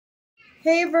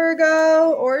Hey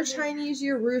Virgo, or Chinese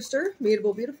Year Rooster,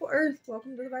 Mutable Beautiful Earth.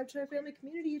 Welcome to the Vibe Tribe Family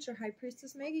Community. It's your High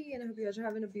Priestess Maggie, and I hope you guys are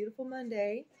having a beautiful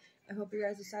Monday. I hope your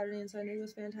guys' Saturday and Sunday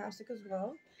was fantastic as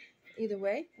well. Either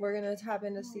way, we're going to tap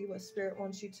in to see what Spirit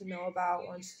wants you to know about,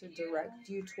 wants to direct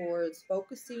you towards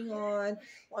focusing on,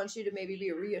 wants you to maybe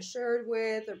be reassured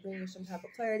with, or bring you some type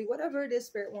of clarity. Whatever it is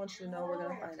Spirit wants you to know, we're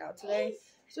going to find out today.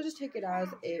 So just take it as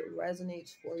it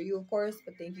resonates for you, of course.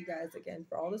 But thank you guys again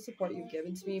for all the support you've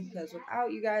given to me, because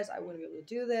without you guys, I wouldn't be able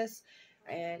to do this.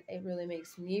 And it really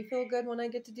makes me feel good when I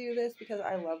get to do this, because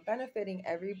I love benefiting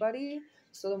everybody.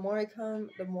 So the more I come,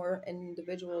 the more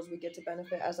individuals we get to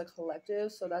benefit as a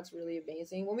collective. So that's really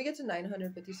amazing. When we get to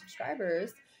 950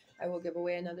 subscribers, I will give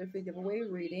away another free giveaway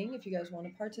reading. If you guys want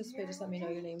to participate, just let me know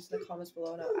your names in the comments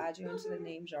below, and I'll add you into the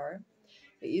name jar.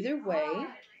 But either way,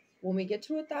 when we get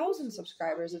to 1,000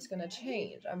 subscribers, it's going to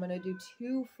change. I'm going to do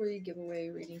 2 free giveaway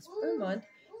readings per month,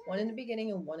 one in the beginning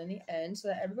and one in the end, so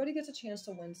that everybody gets a chance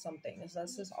to win something. Because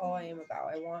that's just all I am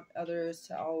about. I want others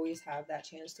to always have that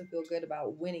chance to feel good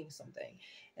about winning something.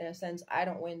 In a sense, I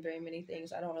don't win very many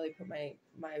things. I don't really put my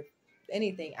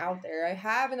anything out there. I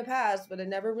have in the past, but it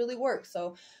never really worked.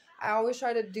 So I always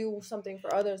try to do something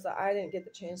for others that I didn't get the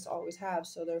chance to always have.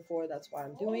 So therefore, that's why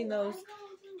I'm doing those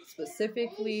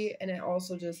specifically, and it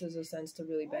also just is a sense to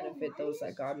really benefit those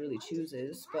that God really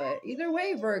chooses. But either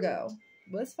way, Virgo,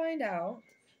 let's find out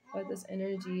what this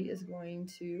energy is going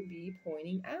to be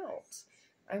pointing out.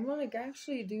 I'm going to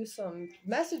actually do some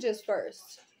messages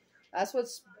first. That's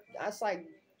like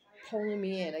pulling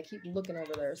me in. I keep looking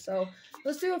over there. So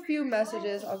let's do a few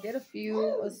messages. I'll get a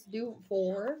few. Let's do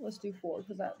 4. Let's do 4,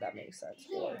 because that makes sense.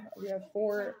 4. We have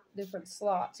 4 different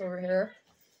slots over here.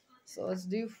 So let's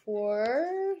do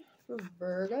 4 for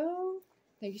Virgo.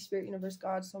 Thank you, Spirit, Universe,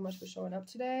 God, so much for showing up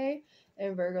today.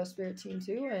 And Virgo Spirit Team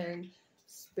 2 and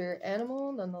Spirit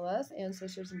Animal, nonetheless.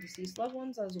 Ancestors and deceased loved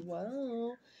ones as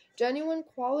well. Genuine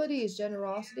qualities: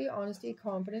 generosity, honesty,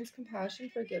 confidence, compassion,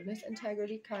 forgiveness,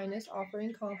 integrity, kindness,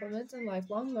 offering compliments, and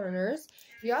lifelong learners.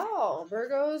 Y'all,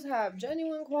 Virgos have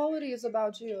genuine qualities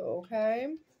about you,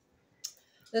 okay?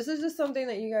 This is just something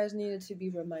that you guys needed to be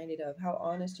reminded of. How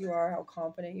honest you are, how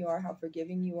confident you are, how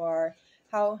forgiving you are,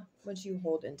 how much you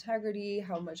hold integrity,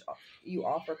 how much you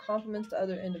offer compliments to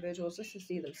other individuals just to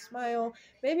see them smile.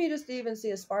 Maybe just to even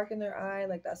see a spark in their eye,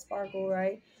 like that sparkle,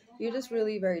 right? You're just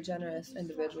really very generous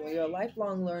individual. You're a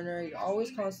lifelong learner. You're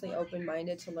always constantly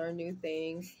open-minded to learn new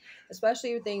things,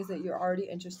 especially things that you're already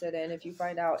interested in. If you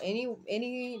find out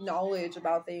any knowledge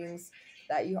about things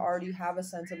that you already have a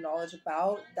sense of knowledge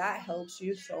about, that helps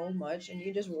you so much, and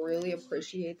you just really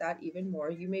appreciate that even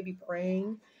more. You may be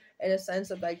praying in a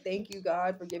sense of like, thank you,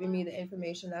 God, for giving me the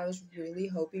information that I was really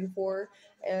hoping for.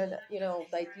 And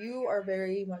like, you are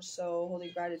very much so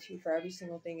holding gratitude for every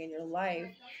single thing in your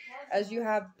life. As you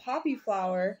have poppy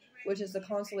flower, which is the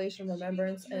constellation of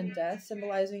remembrance and death,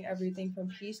 symbolizing everything from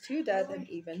peace to death and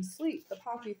even sleep. The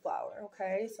poppy flower,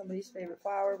 okay? Somebody's favorite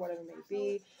flower, whatever it may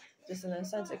be. Just in a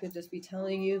sense, it could just be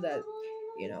telling you that,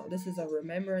 this is a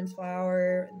remembrance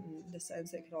flower. In the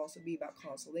sense, it could also be about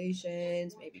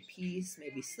consolations, maybe peace,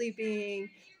 maybe sleeping,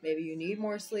 maybe you need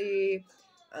more sleep.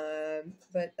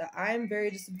 But the I'm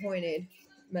very disappointed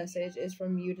message is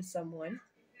from you to someone.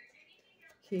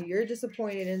 Okay, you're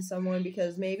disappointed in someone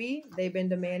because maybe they've been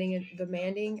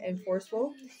demanding and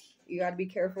forceful. You got to be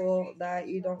careful that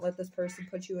you don't let this person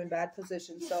put you in bad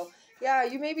positions. So yeah,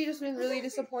 you maybe just been really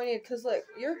disappointed because look,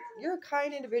 you're a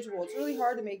kind individual. It's really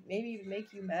hard to make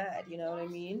you mad. You know what I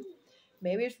mean?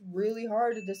 Maybe it's really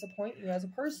hard to disappoint you as a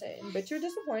person, but you're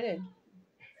disappointed.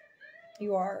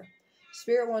 You are.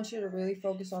 Spirit wants you to really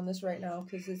focus on this right now,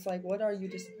 because it's like, what are you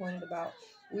disappointed about?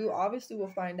 We obviously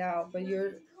will find out, but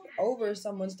you're over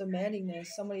someone's demandingness,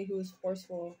 somebody who is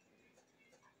forceful,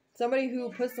 somebody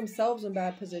who puts themselves in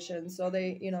bad positions. So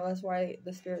they, that's why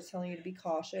the Spirit's telling you to be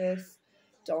cautious.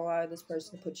 Don't allow this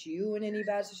person to put you in any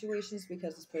bad situations,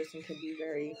 because this person can be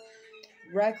very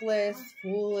reckless,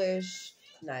 foolish,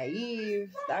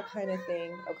 naive, that kind of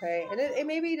thing, okay? And it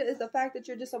may be the fact that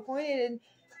you're disappointed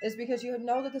is because you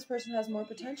know that this person has more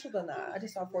potential than that. I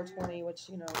just saw 420, which,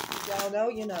 y'all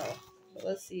know, But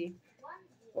let's see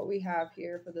what we have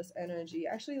here for this energy.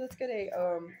 Actually, let's get a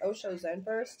Osho Zen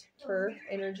first for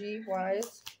energy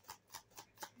wise.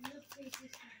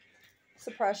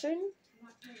 Suppression.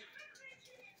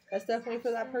 That's definitely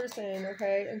for that person,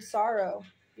 okay? And sorrow.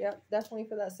 Yep, definitely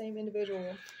for that same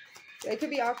individual. It could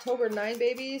be October 9,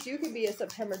 babies. You could be a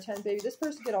September 10th, baby. This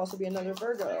person could also be another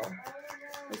Virgo.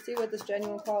 Let's see what this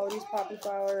genuine qualities, poppy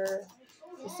flower,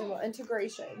 the symbol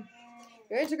integration.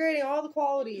 You're integrating all the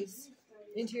qualities.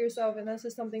 into yourself, and this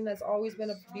is something that's always been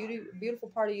a beautiful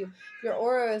part of you. Your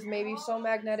aura is maybe so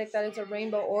magnetic that it's a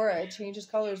rainbow aura. It changes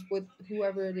colors with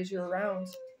whoever it is you're around.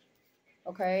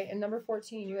 Okay, and number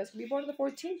 14, you guys could be born on the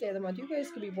 14th day of the month. You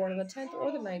guys could be born on the 10th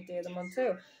or the 9th day of the month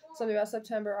too. Something about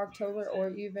September, October, or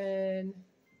even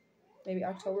maybe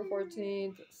October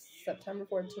 14th, September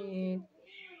 14th.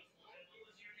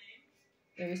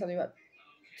 Maybe something about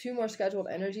 2 more scheduled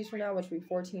energies from now, which would be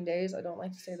 14 days. I don't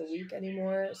like to say the week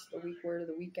anymore. It's the week word or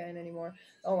the weekend anymore.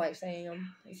 I don't like saying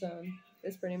them.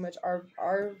 It's pretty much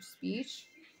our speech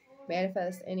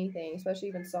manifest anything, especially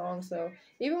even songs. So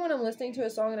even when I'm listening to a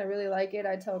song and I really like it,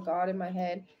 I tell God in my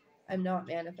head, I'm not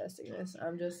manifesting this.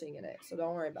 I'm just singing it. So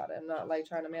don't worry about it. I'm not like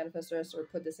trying to manifest this or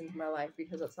put this into my life,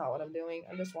 because that's not what I'm doing.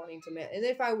 I'm just wanting to and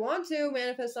if I want to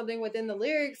manifest something within the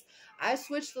lyrics, I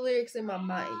switch the lyrics in my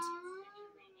mind.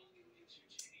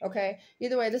 Okay,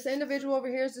 either way, this individual over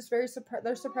here is just very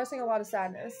they're suppressing a lot of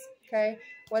sadness. Okay,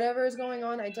 whatever is going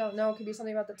on, I don't know. It could be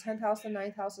something about the 10th house and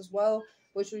 9th house as well,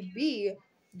 which would be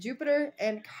Jupiter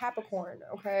and Capricorn.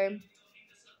 Okay,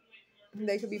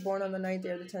 they could be born on the 9th day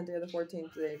or the 10th day or the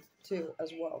 14th day too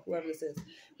as well, whoever this is.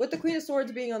 With the Queen of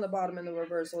Swords being on the bottom in the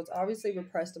reverse, so it's obviously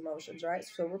repressed emotions, right?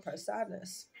 So repressed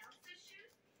sadness.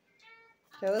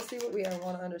 Okay, let's see what we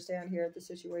want to understand here at the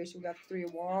situation. We got the 3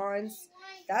 of Wands.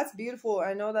 That's beautiful.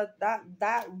 I know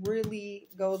that really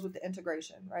goes with the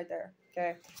integration right there.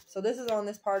 Okay, so this is on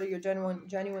this part of your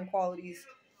genuine qualities.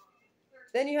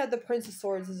 Then you had the Prince of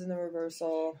Swords is in the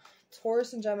reversal.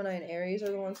 Taurus and Gemini and Aries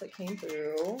are the ones that came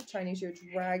through. Chinese year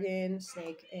dragon,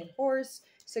 snake, and horse.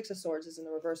 6 of Swords is in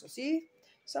the reversal. See,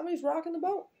 somebody's rocking the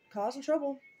boat, causing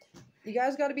trouble. You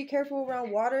guys got to be careful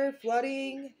around water,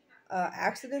 flooding,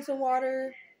 accidents in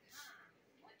water.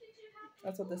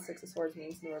 That's what the 6 of Swords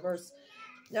means in the reverse.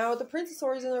 Now, with the Prince of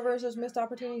Swords in the reverse, there's missed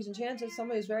opportunities and chances.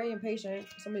 Somebody's very impatient.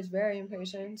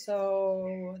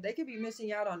 So they could be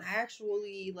missing out on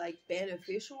actually, like,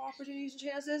 beneficial opportunities and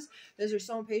chances. Because they're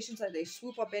so impatient that they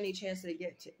swoop up any chance they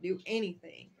get to do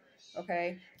anything.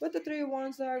 Okay? With the 3 of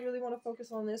Wands, though, I really want to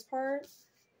focus on this part.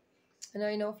 And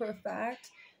I know for a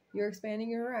fact you're expanding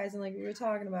your horizon, like we were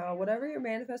talking about. Whatever you're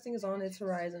manifesting is on its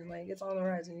horizon. Like, it's on the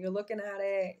horizon. You're looking at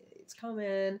it. It's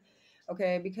coming.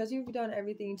 Okay? Because you've done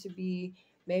everything to be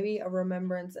maybe a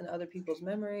remembrance in other people's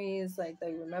memories. Like,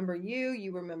 they remember you.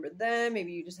 You remember them.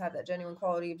 Maybe you just have that genuine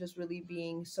quality of just really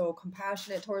being so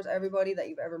compassionate towards everybody that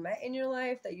you've ever met in your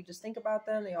life, that you just think about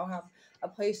them. They all have a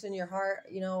place in your heart,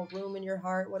 you know, room in your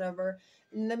heart, whatever.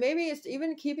 And then maybe it's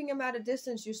even keeping them at a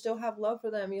distance. You still have love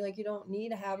for them. You don't need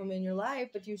to have them in your life,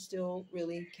 but you still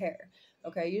really care.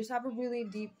 Okay, you just have a really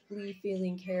deeply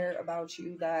feeling care about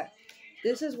you, that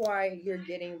this is why you're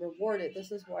getting rewarded.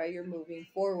 This is why you're moving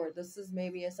forward. This is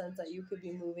maybe a sense that you could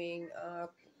be moving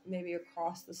maybe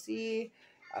across the sea,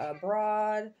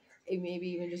 abroad, maybe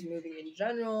even just moving in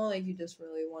general. Like, you just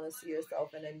really want to see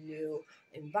yourself in a new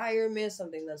environment,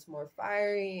 something that's more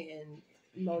fiery and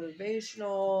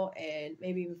motivational and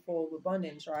maybe even full of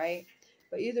abundance, right?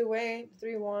 But either way,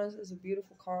 3 of Wands is a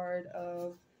beautiful card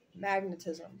of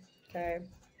magnetism, okay?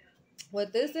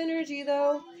 With this energy,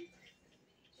 though,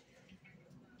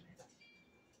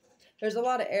 there's a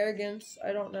lot of arrogance.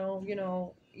 I don't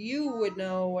know, you would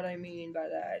know what I mean by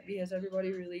that, because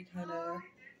everybody really kind of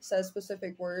says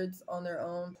specific words on their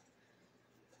own.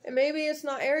 And maybe it's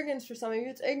not arrogance for some of you,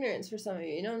 it's ignorance for some of you.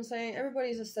 You know what I'm saying?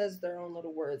 Everybody just says their own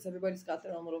little words. Everybody's got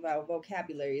their own little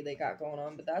vocabulary they got going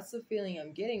on. But that's the feeling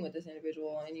I'm getting with this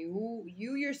individual. And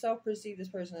you yourself perceive this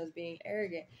person as being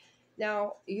arrogant.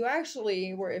 Now, you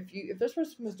actually were, if this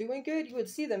person was doing good, you would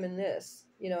see them in this.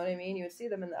 You know what I mean? You would see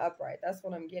them in the upright. That's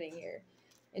what I'm getting here.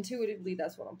 Intuitively,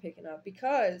 that's what I'm picking up.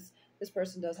 Because this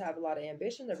person does have a lot of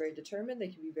ambition. They're very determined. They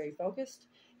can be very focused.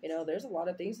 There's a lot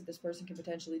of things that this person can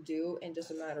potentially do in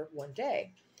just a matter of one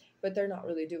day. But they're not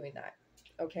really doing that.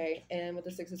 Okay? And with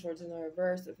the 6 of Swords in the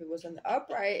reverse, if it was in the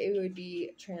upright, it would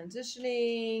be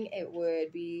transitioning. It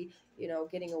would be,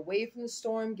 getting away from the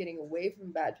storm, getting away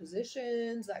from bad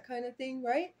positions, that kind of thing,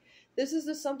 right? This is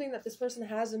just something that this person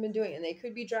hasn't been doing, and they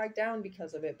could be dragged down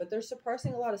because of it, but they're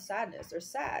suppressing a lot of sadness. They're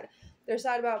sad. They're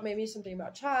sad about maybe something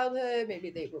about childhood. Maybe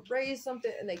they were raised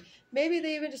something, and maybe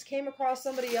they even just came across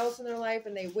somebody else in their life,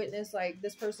 and they witnessed, like,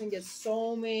 this person gets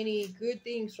so many good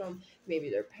things from maybe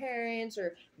their parents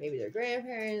or maybe their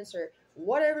grandparents or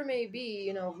whatever it may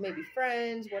be, maybe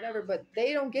friends, whatever, but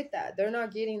they don't get that. They're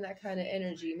not getting that kind of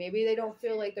energy. Maybe they don't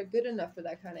feel like they're good enough for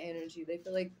that kind of energy. They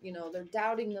feel like, they're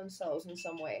doubting themselves in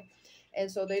some way.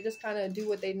 And so they just kind of do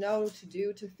what they know to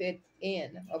do to fit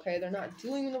in, okay? They're not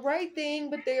doing the right thing,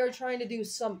 but they are trying to do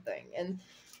something. And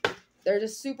they're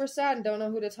just super sad and don't know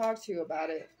who to talk to about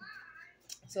it.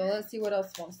 So let's see what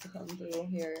else wants to come through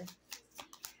here.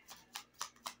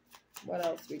 What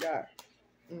else we got?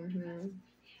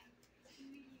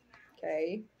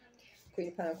 Okay. Queen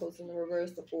of Pentacles in the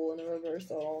reverse, the Fool in the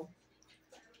reversal.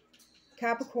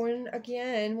 Capricorn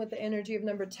again with the energy of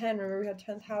number 10. Remember we had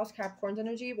 10th house, Capricorn's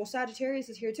energy. Well, Sagittarius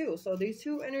is here too. So these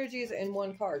two energies in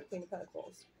one card, Queen of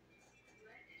Pentacles.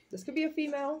 This could be a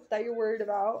female that you're worried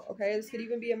about. Okay, this could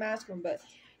even be a masculine, but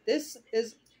this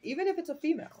is, even if it's a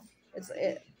female,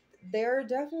 they're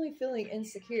definitely feeling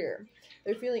insecure.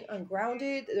 They're feeling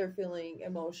ungrounded. They're feeling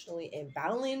emotionally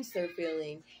imbalanced. They're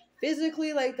feeling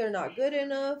physically like they're not good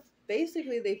enough.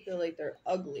 Basically, they feel like they're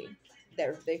ugly.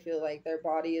 They feel like their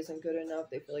body isn't good enough.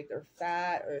 They feel like they're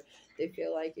fat, or they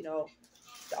feel like, you know,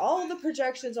 all the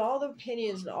projections, all the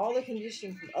opinions, and all the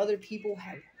conditioning from other people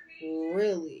have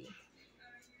really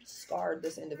scarred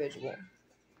this individual.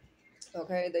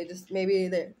 Okay, they just, maybe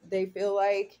they feel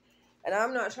like, and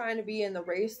I'm not trying to be in the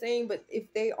race thing, but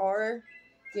if they are,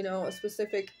 you know, a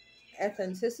specific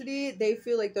ethnicity, they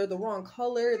feel like they're the wrong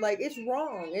color. Like, it's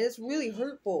wrong. It's really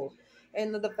hurtful.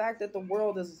 And the fact that the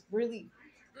world is really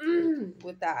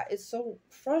with that, it's so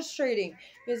frustrating,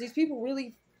 because these people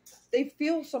really, they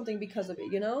feel something because of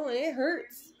it, you know, and it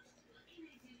hurts.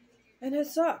 And it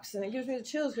sucks, and it gives me the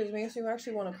chills, because it makes me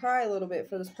actually want to cry a little bit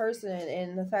for this person,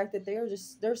 and the fact that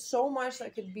there's so much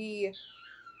that could be,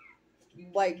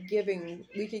 like,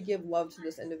 we could give love to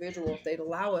this individual if they'd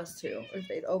allow us to, if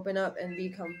they'd open up and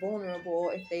become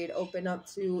vulnerable, if they'd open up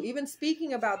to even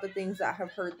speaking about the things that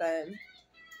have hurt them.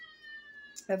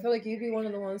 I feel like you'd be one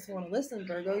of the ones who want to listen,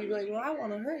 Virgo. You'd be like, well, I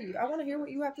want to hear you. I want to hear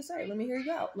what you have to say. Let me hear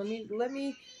you out. Let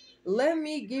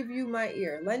me give you my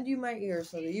ear. Lend you my ear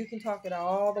so that you can talk it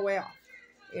all the way off.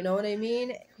 You know what I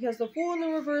mean? Because the Fool in the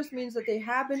reverse means that they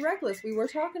have been reckless. We were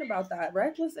talking about that.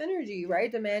 Reckless energy,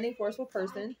 right? Demanding, forceful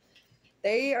person.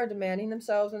 They are demanding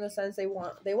themselves, in the sense they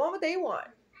want what they want.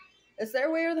 It's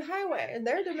their way or the highway, and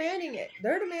they're demanding it.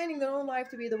 They're demanding their own life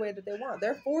to be the way that they want.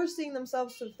 They're forcing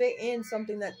themselves to fit in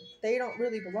something that they don't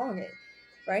really belong in,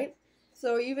 right?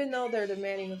 So even though they're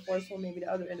demanding and forceful maybe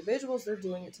to other individuals, they're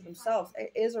doing it to themselves.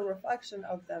 It is a reflection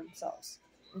of themselves,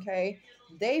 okay?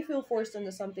 They feel forced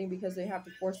into something because they have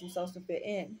to force themselves to fit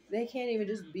in. They can't even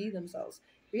just be themselves,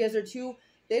 because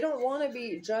they don't want to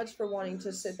be judged for wanting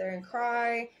to sit there and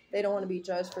cry. They don't want to be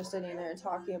judged for sitting there and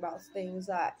talking about things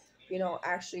that, you know,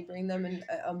 actually bring them an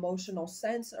emotional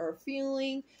sense or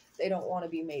feeling. They don't want to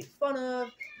be made fun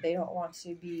of. They don't want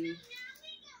to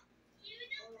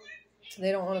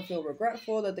feel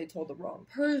regretful that they told the wrong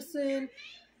person.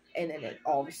 And then it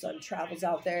all of a sudden travels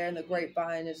out there, and the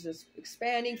grapevine is just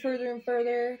expanding further and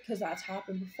further, because that's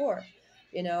happened before,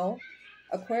 you know.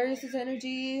 Aquarius's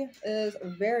energy is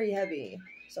very heavy.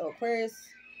 So Aquarius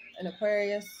and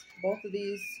Aquarius, both of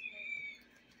these,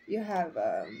 you have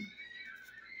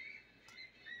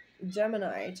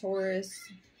Gemini, Taurus,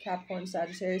 Capricorn,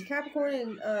 Sagittarius.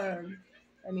 Capricorn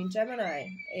and Gemini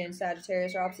and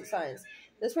Sagittarius are opposite signs.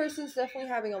 This person's definitely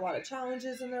having a lot of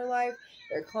challenges in their life.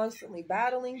 They're constantly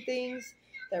battling things.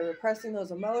 They're repressing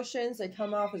those emotions. They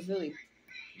come off as really,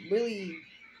 really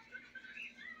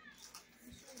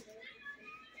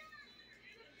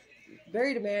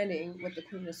very demanding with the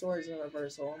Queen of Swords in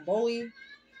reversal. Bully.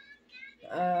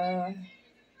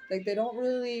 Like, they don't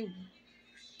really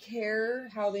care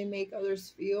how they make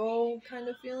others feel, kind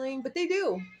of feeling, but they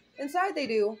do. Inside they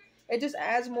do. It just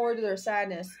adds more to their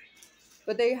sadness.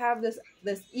 But they have this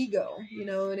ego, you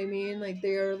know what I mean? Like,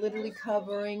 they are literally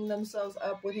covering themselves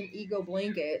up with an ego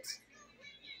blanket.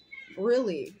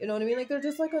 Really, you know what I mean? Like, they're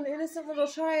just like an innocent little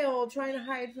child trying to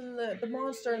hide from the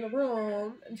monster in the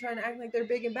room, and trying to act like they're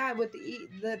big and bad with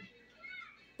the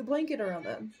blanket around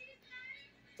them.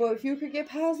 But if you could get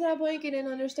past that blanket and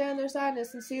understand their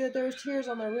sadness and see that there's tears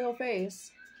on their real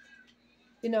face,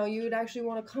 you know, you would actually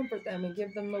want to comfort them and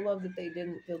give them the love that they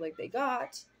didn't feel like they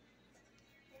got.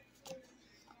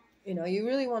 You know, you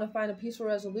really want to find a peaceful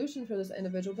resolution for this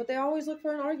individual, but they always look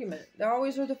for an argument. They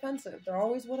always are defensive. They're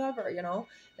always whatever, you know.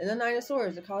 And the Nine of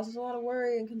Swords, it causes a lot of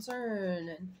worry and concern.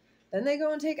 And then they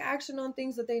go and take action on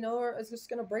things that they know is just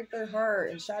going to break their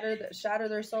heart and shatter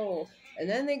their soul. And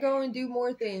then they go and do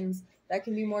more things that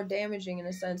can be more damaging, in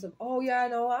a sense of, oh yeah,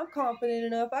 no, I'm confident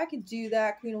enough, I can do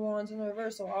that. Queen of Wands in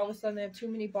reversal. All of a sudden they have too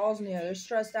many balls in the air. They're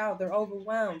stressed out. They're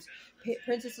overwhelmed.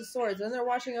 Princess of Swords. Then they're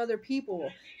watching other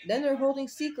people. Then they're holding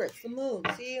secrets. The Moon.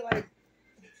 See, like,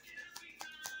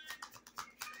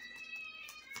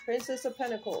 Princess of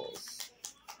Pentacles.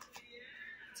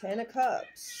 10 of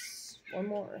Cups. One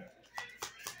more.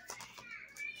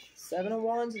 7 of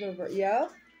Wands in reverse. Yeah.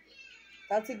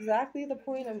 That's exactly the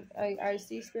point I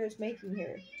see Spirit's making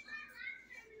here.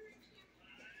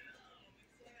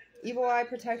 Evil eye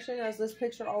protection, as this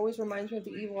picture always reminds me of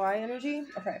the evil eye energy.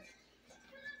 Okay.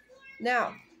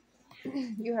 Now,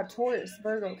 you have Taurus,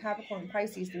 Virgo, Capricorn,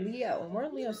 Pisces, Leo, and we're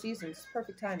in Leo season. It's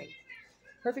perfect timing.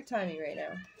 Perfect timing right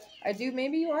now.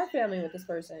 Maybe you are family with this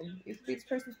person. You could be this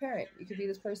person's parent. You could be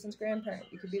this person's grandparent.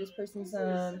 You could be this person's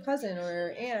cousin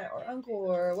or aunt or uncle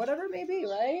or whatever it may be,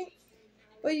 right?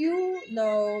 But you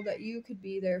know that you could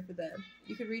be there for them.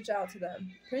 You could reach out to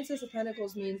them. Princess of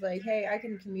Pentacles means like, hey, I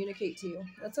can communicate to you.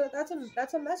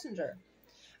 That's a messenger.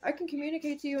 I can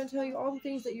communicate to you and tell you all the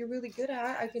things that you're really good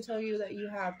at. I can tell you that you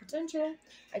have potential.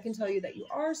 I can tell you that you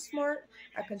are smart.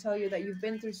 I can tell you that you've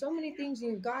been through so many things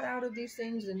and you've got out of these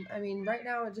things. And I mean, right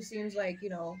now it just seems like,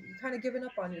 you're kind of giving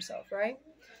up on yourself, right?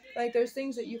 Like there's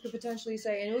things that you could potentially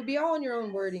say, and it would be all in your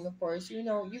own wording, of course. You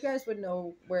guys would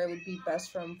know where it would be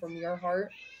best from your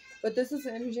heart. But this is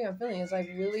the energy I'm feeling. It's like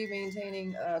really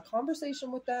maintaining a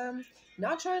conversation with them,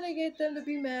 not trying to get them to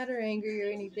be mad or angry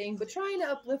or anything, but trying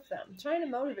to uplift them, trying to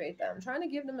motivate them, trying to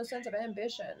give them a sense of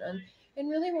ambition and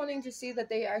really wanting to see that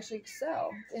they actually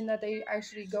excel and that they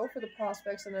actually go for the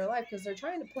prospects in their life, because they're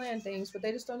trying to plan things, but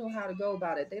they just don't know how to go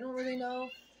about it. They don't really know,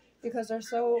 because they're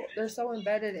so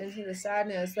embedded into the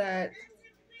sadness that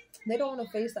they don't want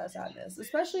to face that sadness,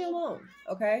 especially alone,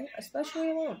 okay?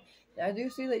 Especially alone. Now, I do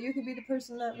see that you could be the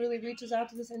person that really reaches out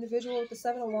to this individual with the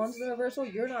Seven of Wands in the reversal.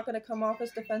 You're not going to come off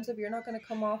as defensive. You're not going to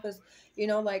come off as,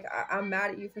 like, I'm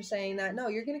mad at you for saying that. No,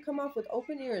 you're going to come off with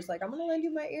open ears. Like, I'm going to lend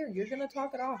you my ear. You're going to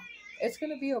talk it off. It's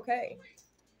going to be okay.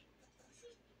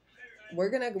 We're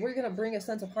gonna bring a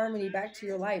sense of harmony back to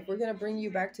your life. We're going to bring you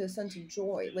back to a sense of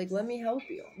joy. Like, let me help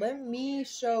you. Let me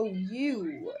show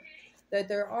you that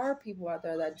there are people out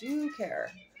there that do care.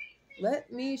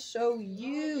 Let me show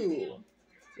you,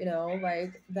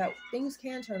 like, that things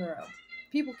can turn around.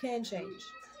 People can change.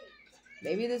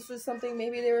 Maybe this is something,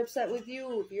 maybe they're upset with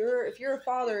you. If you're a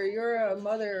father, or you're a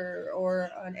mother, or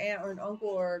an aunt, or an uncle,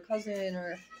 or a cousin,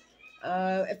 or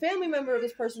a family member of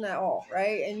this person at all,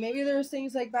 right? And maybe there's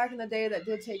things like back in the day that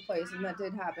did take place and that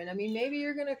did happen. I mean, maybe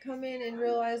you're going to come in and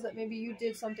realize that maybe you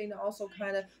did something to also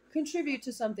kind of contribute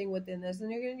to something within this.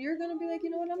 And you're going to be like,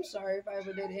 you know what, I'm sorry if I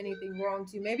ever did anything wrong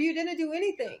to you. Maybe you didn't do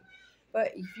anything.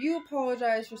 But if you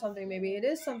apologize for something, maybe it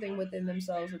is something within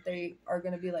themselves that they are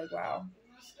going to be like, wow,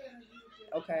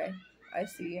 okay, I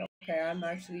see. Okay, I'm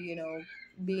actually,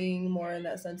 being more in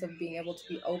that sense of being able to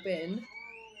be open.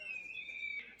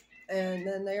 And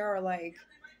then they are like,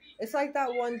 it's like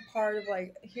that one part of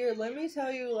like, here, let me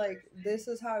tell you, like, this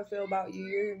is how I feel about you.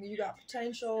 You got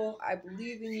potential. I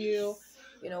believe in you.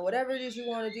 Whatever it is you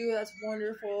want to do, that's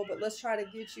wonderful. But let's try to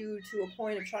get you to a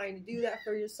point of trying to do that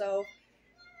for yourself.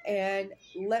 And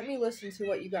let me listen to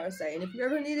what you got to say. And if you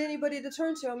ever need anybody to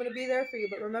turn to, I'm going to be there for you.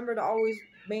 But remember to always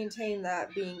maintain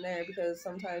that being there, because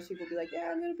sometimes people be like, yeah,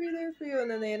 I'm going to be there for you. And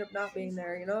then they end up not being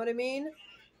there. You know what I mean?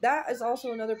 That is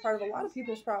also another part of a lot of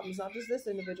people's problems, not just this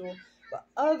individual, but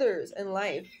others in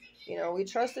life. We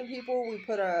trust in people. We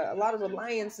put a lot of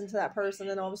reliance into that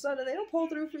person. And all of a sudden, they don't pull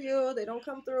through for you. They don't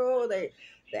come through. They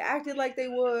acted like they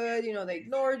would. They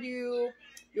ignored you.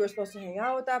 You were supposed to hang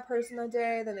out with that person that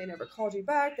day. Then they never called you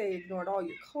back. They ignored all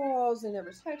your calls. They never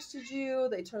texted you.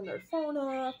 They turned their phone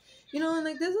off. And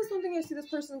like, this is something I see this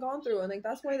person gone through. And like,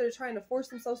 that's why they're trying to force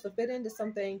themselves to fit into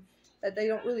something that they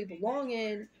don't really belong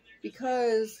in,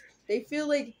 because they feel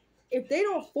like if they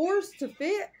don't force to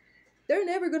fit, they're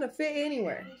never going to fit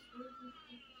anywhere.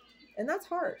 And that's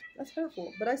hard. That's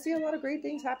hurtful. But I see a lot of great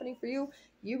things happening for you.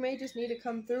 You may just need to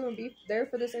come through and be there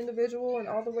for this individual in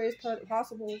all the ways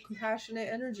possible. Compassionate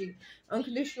energy,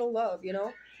 unconditional love,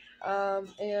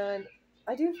 and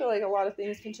I do feel like a lot of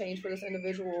things can change for this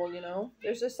individual,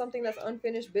 There's just something that's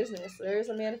unfinished business. There is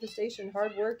a manifestation.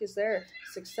 Hard work is there.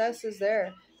 Success is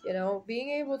there.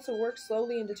 Being able to work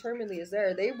slowly and determinedly is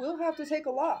there. They will have to take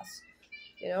a loss,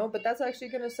 but that's actually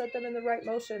going to set them in the right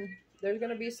motion. There's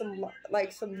going to be some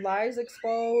lies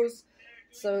exposed,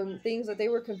 some things that they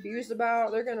were confused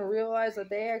about. They're going to realize that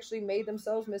they actually made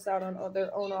themselves miss out on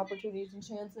their own opportunities and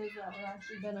chances that were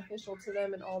actually beneficial to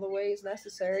them in all the ways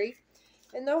necessary.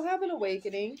 And they'll have an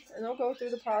awakening, and they'll go through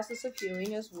the process of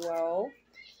healing as well.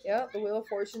 Yeah, the Wheel of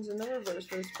Fortune's in the reverse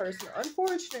for this person,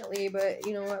 unfortunately, but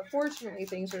you know what? Fortunately,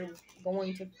 things are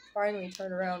going to finally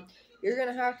turn around. You're going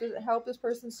to have to help this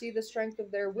person see the strength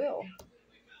of their will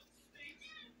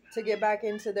to get back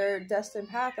into their destined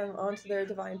path and onto their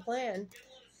divine plan.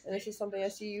 And this is something I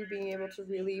see you being able to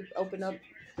really open up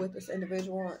with this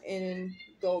individual and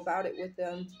go about it with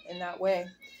them in that way.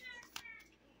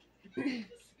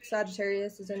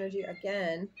 Sagittarius is energy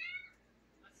again.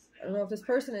 I don't know if this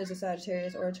person is a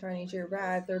Sagittarius or a Chinese year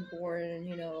rat. They're born,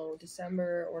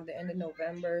 December or the end of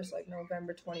November. So like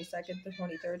November 22nd, the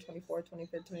 23rd, 24th,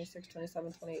 25th, 26th,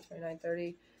 27th, 28th, 29th,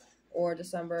 30th, or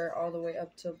December all the way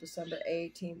up till December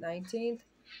 18th, 19th,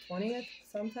 20th.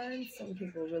 Sometimes some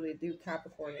people really do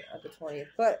Capricorn at the 20th,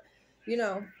 but you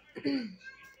know,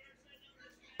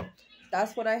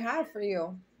 that's what I have for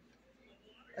you.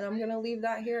 And I'm going to leave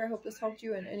that here. I hope this helped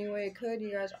you in any way it could.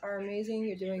 You guys are amazing.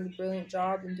 You're doing a brilliant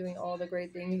job and doing all the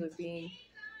great things of being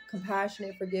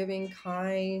compassionate, forgiving,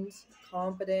 kind,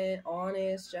 confident,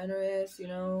 honest, generous, you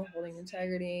know, holding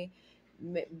integrity,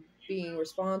 being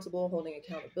responsible, holding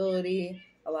accountability,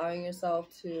 allowing yourself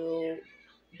to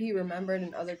be remembered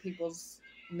in other people's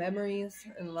memories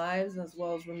and lives, as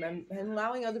well as and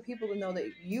allowing other people to know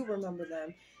that you remember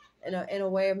them in a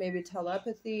way of maybe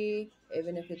telepathy,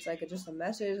 even if it's like just a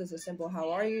message. It's a simple, how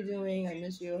are you doing? I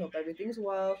miss you. Hope everything's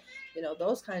well. You know,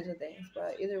 those kinds of things.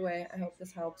 But either way, I hope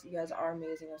this helps. You guys are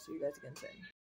amazing. I'll see you guys again soon.